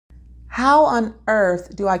How on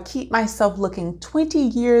earth do I keep myself looking 20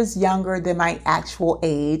 years younger than my actual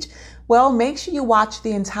age? Well, make sure you watch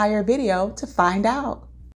the entire video to find out.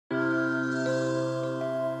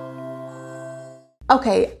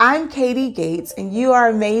 Okay, I'm Katie Gates and you are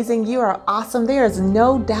amazing. You are awesome. There is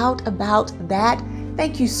no doubt about that.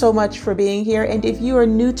 Thank you so much for being here. And if you are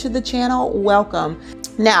new to the channel, welcome.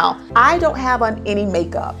 Now, I don't have on any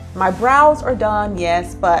makeup. My brows are done,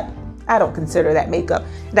 yes, but I don't consider that makeup.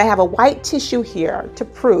 And I have a white tissue here to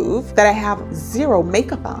prove that I have zero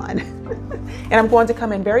makeup on. And I'm going to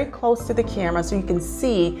come in very close to the camera so you can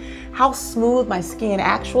see how smooth my skin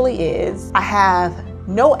actually is. I have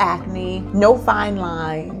no acne, no fine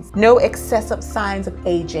lines, no excessive signs of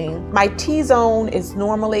aging. My T-zone is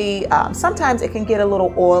normally, sometimes it can get a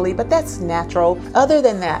little oily, but that's natural. Other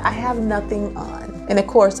than that, I have nothing on. And of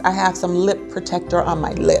course, I have some lip protector on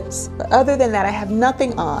my lips. But other than that, I have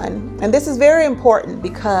nothing on. And this is very important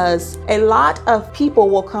because a lot of people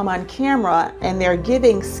will come on camera and they're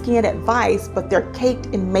giving skin advice, but they're caked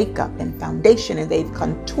in makeup and foundation and they've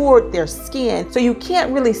contoured their skin. So you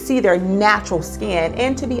can't really see their natural skin.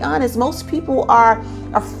 And to be honest, most people are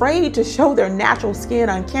afraid to show their natural skin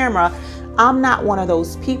on camera. I'm not one of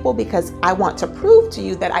those people because I want to prove to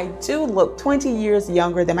you that I do look 20 years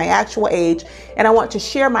younger than my actual age, and I want to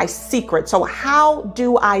share my secret. So how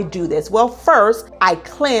do I do this? Well, first, I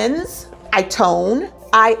cleanse, I tone,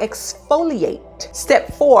 I exfoliate.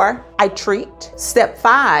 Step 4, I treat. Step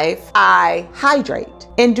 5, I hydrate.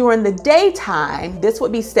 And during the daytime, this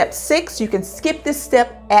would be step 6. You can skip this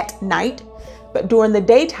step at night. But during the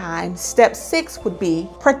daytime, step 6 would be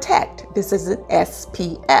protect. This is an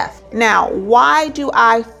SPF. Now, why do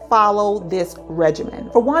I follow this regimen?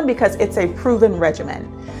 For one, because it's a proven regimen.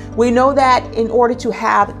 We know that in order to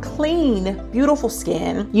have clean, beautiful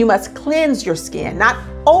skin, you must cleanse your skin, not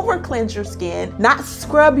over cleanse your skin, not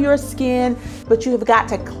scrub your skin, but you have got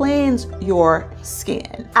to cleanse your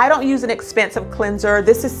skin. I don't use an expensive cleanser.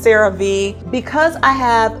 This is CeraVe because I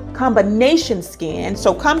have combination skin.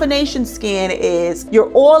 So combination skin is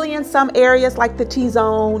you're oily in some areas like the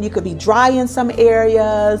T-zone. You could be dry in some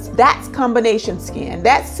areas. That's combination skin.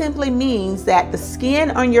 That simply means that the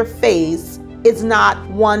skin on your face is not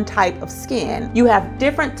one type of skin. You have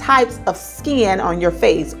different types of skin on your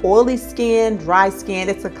face. Oily skin, dry skin,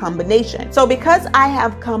 it's a combination. So because I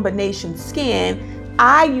have combination skin,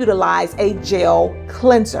 I utilize a gel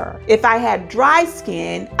cleanser. If I had dry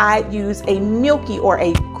skin, I'd use a milky or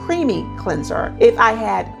a creamy cleanser. If I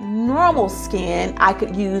had normal skin, I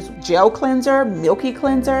could use gel cleanser, milky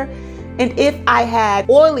cleanser. And if I had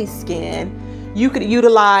oily skin, you could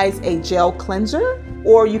utilize a gel cleanser,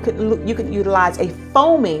 or you could utilize a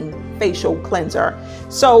foaming facial cleanser.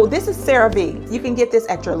 So this is CeraVe. You can get this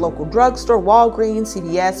at your local drugstore, Walgreens,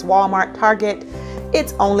 CVS, Walmart, Target.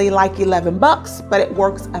 It's only like 11 bucks, but it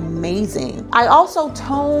works amazing. I also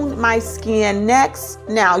tone my skin next.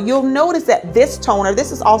 Now you'll notice that this toner,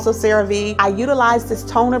 this is also CeraVe. I utilize this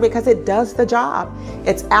toner because it does the job.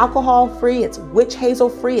 It's alcohol free, it's witch hazel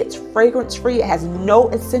free, it's fragrance free, it has no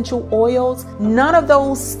essential oils. None of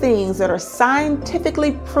those things that are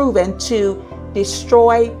scientifically proven to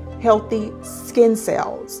destroy healthy skin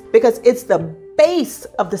cells, because it's the base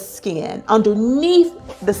of the skin, underneath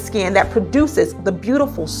the skin, that produces the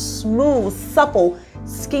beautiful, smooth, supple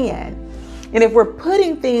skin. And if we're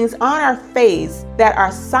putting things on our face that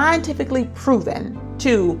are scientifically proven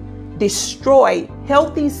to destroy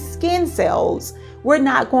healthy skin cells, we're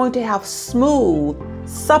not going to have smooth,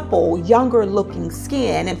 supple, younger looking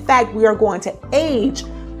skin. In fact, we are going to age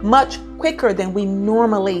much quicker than we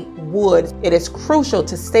normally would. It is crucial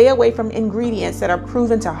to stay away from ingredients that are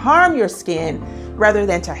proven to harm your skin rather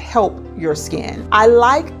than to help your skin. I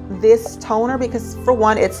like this toner because, for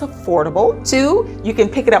one, it's affordable. 2, you can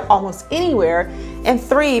pick it up almost anywhere. And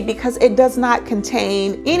 3, because it does not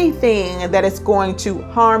contain anything that is going to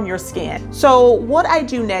harm your skin. So what I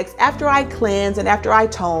do next, after I cleanse and after I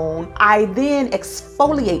tone, I then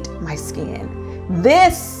exfoliate my skin.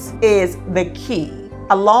 This is the key.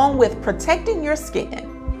 Along with protecting your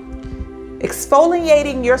skin,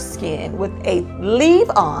 exfoliating your skin with a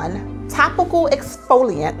leave-on topical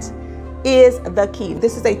exfoliant is the key.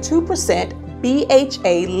 This is a 2%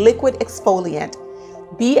 BHA liquid exfoliant.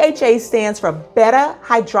 BHA stands for beta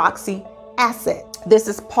hydroxy acid. This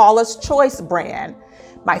is Paula's Choice brand.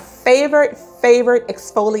 My favorite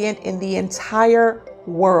exfoliant in the entire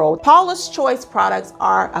world. Paula's Choice products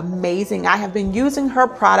are amazing. I have been using her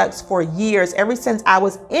products for years, ever since I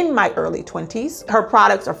was in my early 20s. Her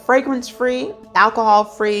products are fragrance-free,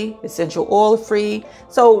 alcohol-free, essential oil-free.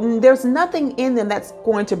 So there's nothing in them that's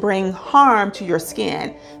going to bring harm to your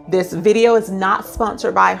skin. This video is not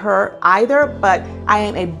sponsored by her either, but I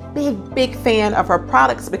am a big fan of her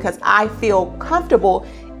products because I feel comfortable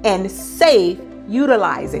and safe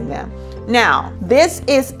utilizing them. Now, this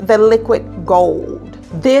is the liquid gold.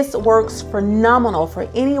 This works phenomenal for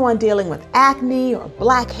anyone dealing with acne or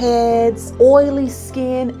blackheads, oily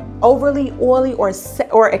skin, overly oily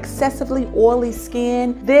or excessively oily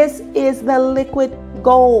skin. This is the liquid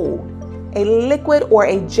gold. A liquid or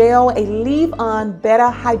a gel, a leave-on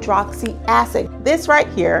beta-hydroxy acid. This right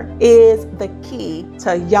here is the key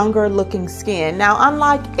to younger looking skin. Now,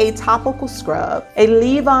 unlike a topical scrub, a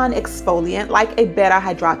leave-on exfoliant like a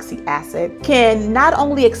beta-hydroxy acid can not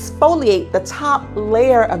only exfoliate the top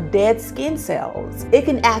layer of dead skin cells, it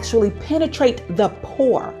can actually penetrate the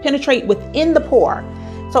pore, penetrate within the pore.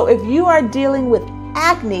 So if you are dealing with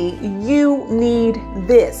acne, you need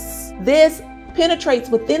this. This penetrates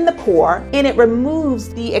within the pore and it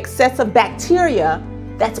removes the excessive bacteria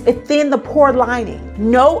that's within the pore lining.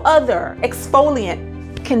 No other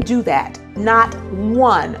exfoliant can do that. Not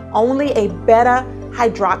one. Only a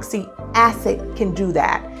beta-hydroxy acid can do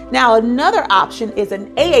that. Now, another option is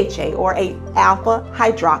an AHA or a alpha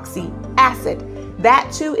hydroxy acid. That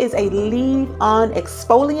too is a leave-on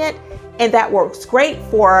exfoliant, and that works great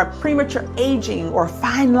for premature aging or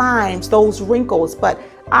fine lines, those wrinkles. But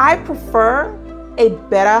I prefer a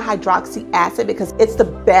beta-hydroxy acid because it's the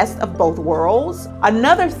best of both worlds.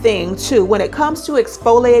 Another thing too, when it comes to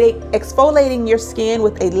exfoliating your skin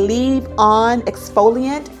with a leave-on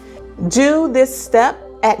exfoliant, do this step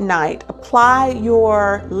at night. Apply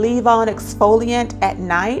your leave-on exfoliant at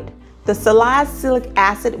night. The salicylic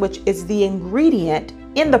acid, which is the ingredient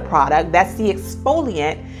in the product, that's the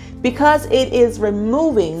exfoliant, because it is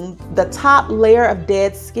removing the top layer of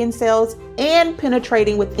dead skin cells and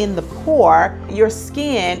penetrating within the pore, your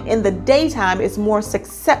skin in the daytime is more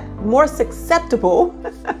susceptible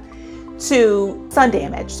to sun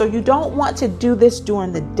damage. So you don't want to do this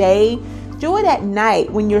during the day. Do it at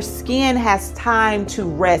night when your skin has time to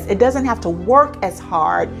rest. It doesn't have to work as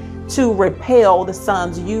hard to repel the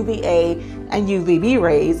sun's UVA and UVB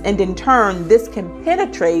rays, and in turn, this can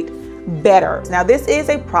penetrate better. Now, this is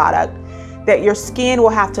a product that your skin will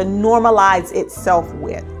have to normalize itself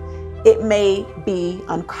with. It may be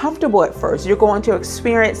uncomfortable at first. You're going to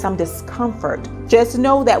experience some discomfort. Just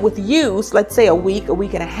know that with use, let's say a week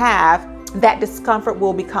and a half, that discomfort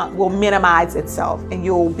will minimize itself, and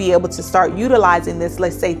you'll be able to start utilizing this,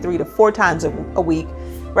 let's say 3 to 4 times a week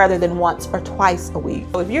rather than once or twice a week.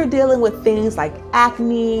 So if you're dealing with things like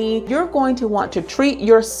acne, you're going to want to treat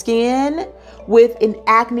your skin with an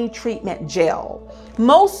acne treatment gel.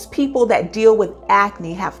 Most people that deal with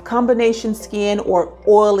acne have combination skin or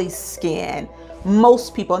oily skin.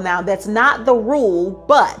 Most people. Now, that's not the rule,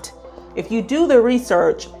 but if you do the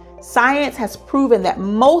research, science has proven that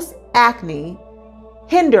most acne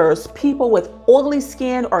hinders people with oily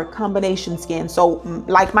skin or combination skin. So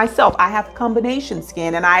like myself, I have combination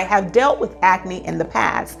skin and I have dealt with acne in the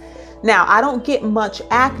past. Now, I don't get much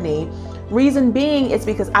acne. Reason being is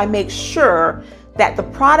because I make sure that the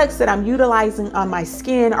products that I'm utilizing on my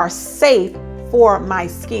skin are safe for my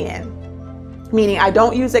skin. Meaning I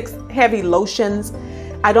don't use heavy lotions.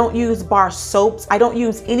 I don't use bar soaps. I don't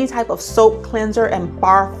use any type of soap cleanser in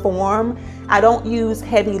bar form. I don't use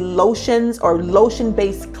heavy lotions or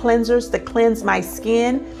lotion-based cleansers to cleanse my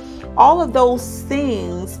skin. All of those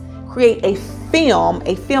things create a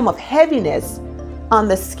film of heaviness on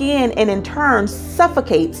the skin, and in turn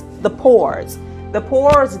suffocates the pores. The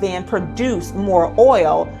pores then produce more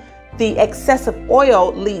oil. The excessive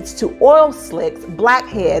oil leads to oil slicks,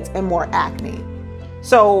 blackheads, and more acne.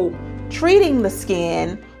 So treating the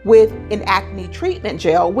skin with an acne treatment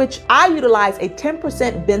gel, which I utilize a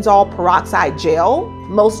 10% benzoyl peroxide gel.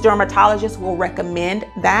 Most dermatologists will recommend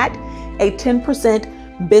that, a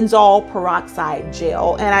 10% benzoyl peroxide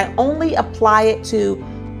gel. And I only apply it to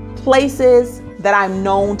places that I'm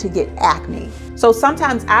known to get acne. So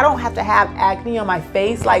sometimes I don't have to have acne on my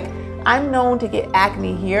face. Like, I'm known to get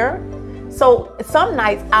acne here. So some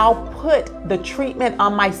nights I'll put the treatment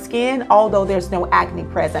on my skin, although there's no acne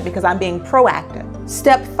present, because I'm being proactive.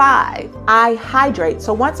 Step 5, I hydrate.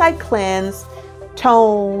 So once I cleanse,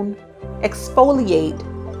 tone, exfoliate,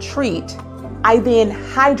 treat, I then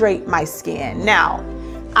hydrate my skin. Now,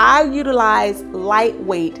 I utilize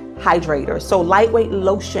lightweight hydrators, so lightweight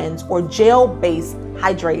lotions or gel-based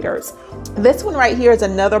hydrators. This one right here is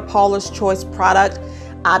another Paula's Choice product.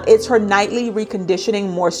 It's her nightly reconditioning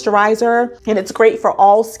moisturizer, and it's great for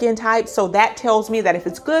all skin types. So that tells me that if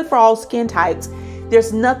it's good for all skin types,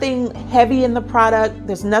 there's nothing heavy in the product.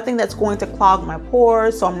 There's nothing that's going to clog my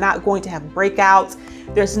pores, so I'm not going to have breakouts.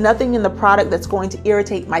 There's nothing in the product that's going to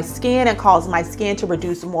irritate my skin and cause my skin to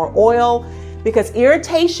produce more oil, because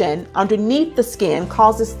irritation underneath the skin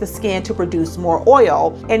causes the skin to produce more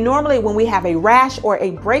oil. And normally when we have a rash or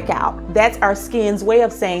a breakout, that's our skin's way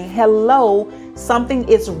of saying, hello, something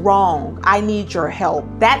is wrong. I need your help.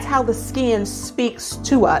 That's how the skin speaks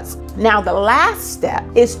to us. Now, the last step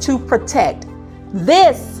is to protect.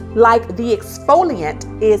 This, like the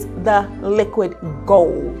exfoliant, is the liquid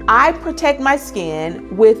gold. I protect my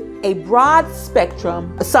skin with a broad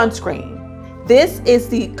spectrum sunscreen. This is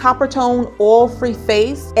the Coppertone Oil-Free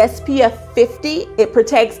Face SPF 50. It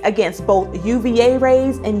protects against both UVA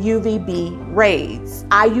rays and UVB rays.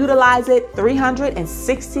 I utilize it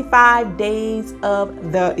 365 days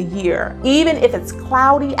of the year, even if it's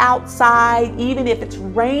cloudy outside, even if it's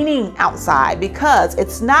raining outside, because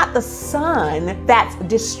it's not the sun that's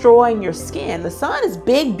destroying your skin. The sun is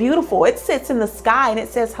big, beautiful. It sits in the sky and it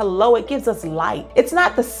says hello. It gives us light. It's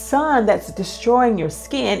not the sun that's destroying your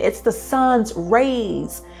skin. It's the sun's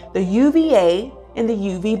rays, the UVA and the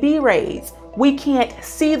UVB rays. We can't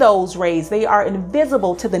see those rays. They are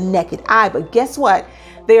invisible to the naked eye, but guess what?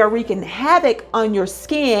 They are wreaking havoc on your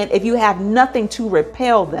skin if you have nothing to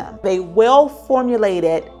repel them. A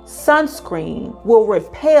well-formulated sunscreen will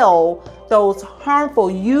repel those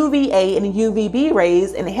harmful UVA and UVB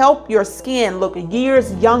rays and help your skin look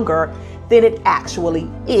years younger than it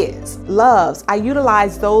actually is. Loves, I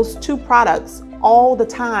utilize those two products all the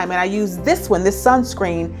time, and I use this one, this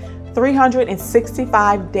sunscreen,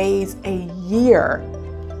 365 days a year.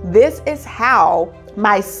 This is how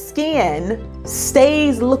my skin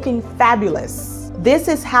stays looking fabulous. This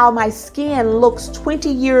is how my skin looks 20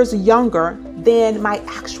 years younger than my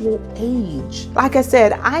actual age. Like I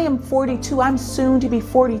said, I am 42, I'm soon to be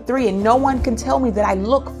 43, and no one can tell me that I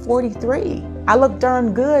look 43. I look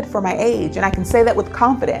darn good for my age, and I can say that with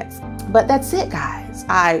confidence. But that's it, guys.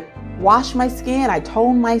 I wash my skin, I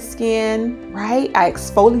tone my skin, right? I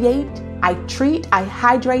exfoliate, I treat, I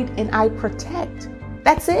hydrate, and I protect.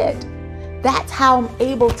 That's it. That's how I'm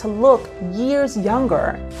able to look years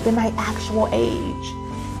younger than my actual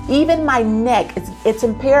age. Even my neck, it's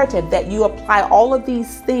imperative that you apply all of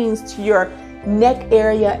these things to your neck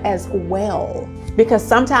area as well, because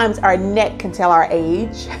sometimes our neck can tell our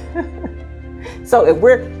age. So if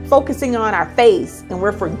we're focusing on our face and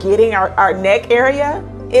we're forgetting our neck area,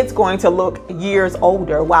 it's going to look years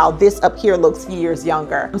older, while this up here looks years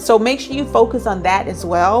younger. So make sure you focus on that as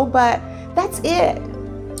well, but that's it.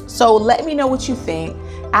 So let me know what you think.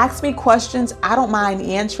 Ask me questions. I don't mind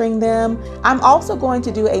answering them. I'm also going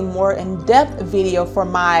to do a more in-depth video for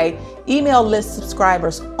my email list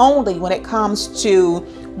subscribers only when it comes to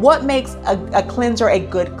what makes a cleanser a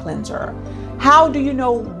good cleanser. How do you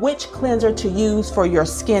know which cleanser to use for your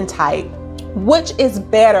skin type? Which is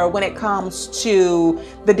better when it comes to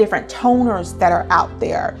the different toners that are out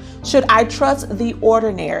there? Should I trust The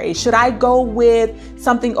Ordinary? Should I go with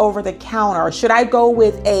something over the counter? Should I go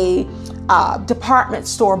with a department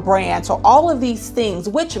store brand? So all of these things,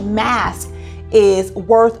 which mask is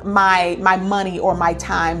worth my money or my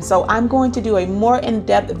time? So I'm going to do a more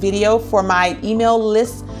in-depth video for my email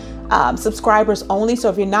list subscribers only. So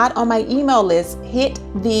if you're not on my email list, hit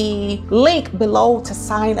the link below to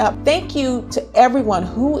sign up. Thank you to everyone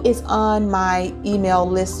who is on my email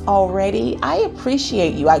list already. I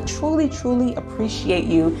appreciate you. I truly, truly appreciate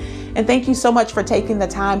you. And thank you so much for taking the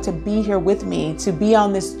time to be here with me, to be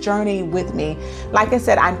on this journey with me. Like I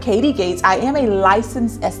said, I'm Katie Gates. I am a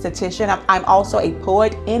licensed esthetician. I'm also a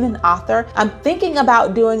poet and an author. I'm thinking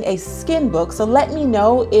about doing a skin book, so let me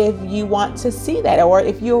know if you want to see that or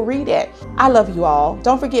if you'll read it. I love you all.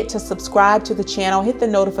 Don't forget to subscribe to the channel, hit the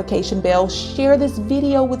notification bell, share this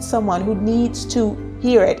video with someone who needs to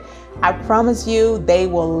hear it. I promise you they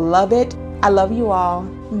will love it. I love you all.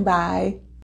 Bye.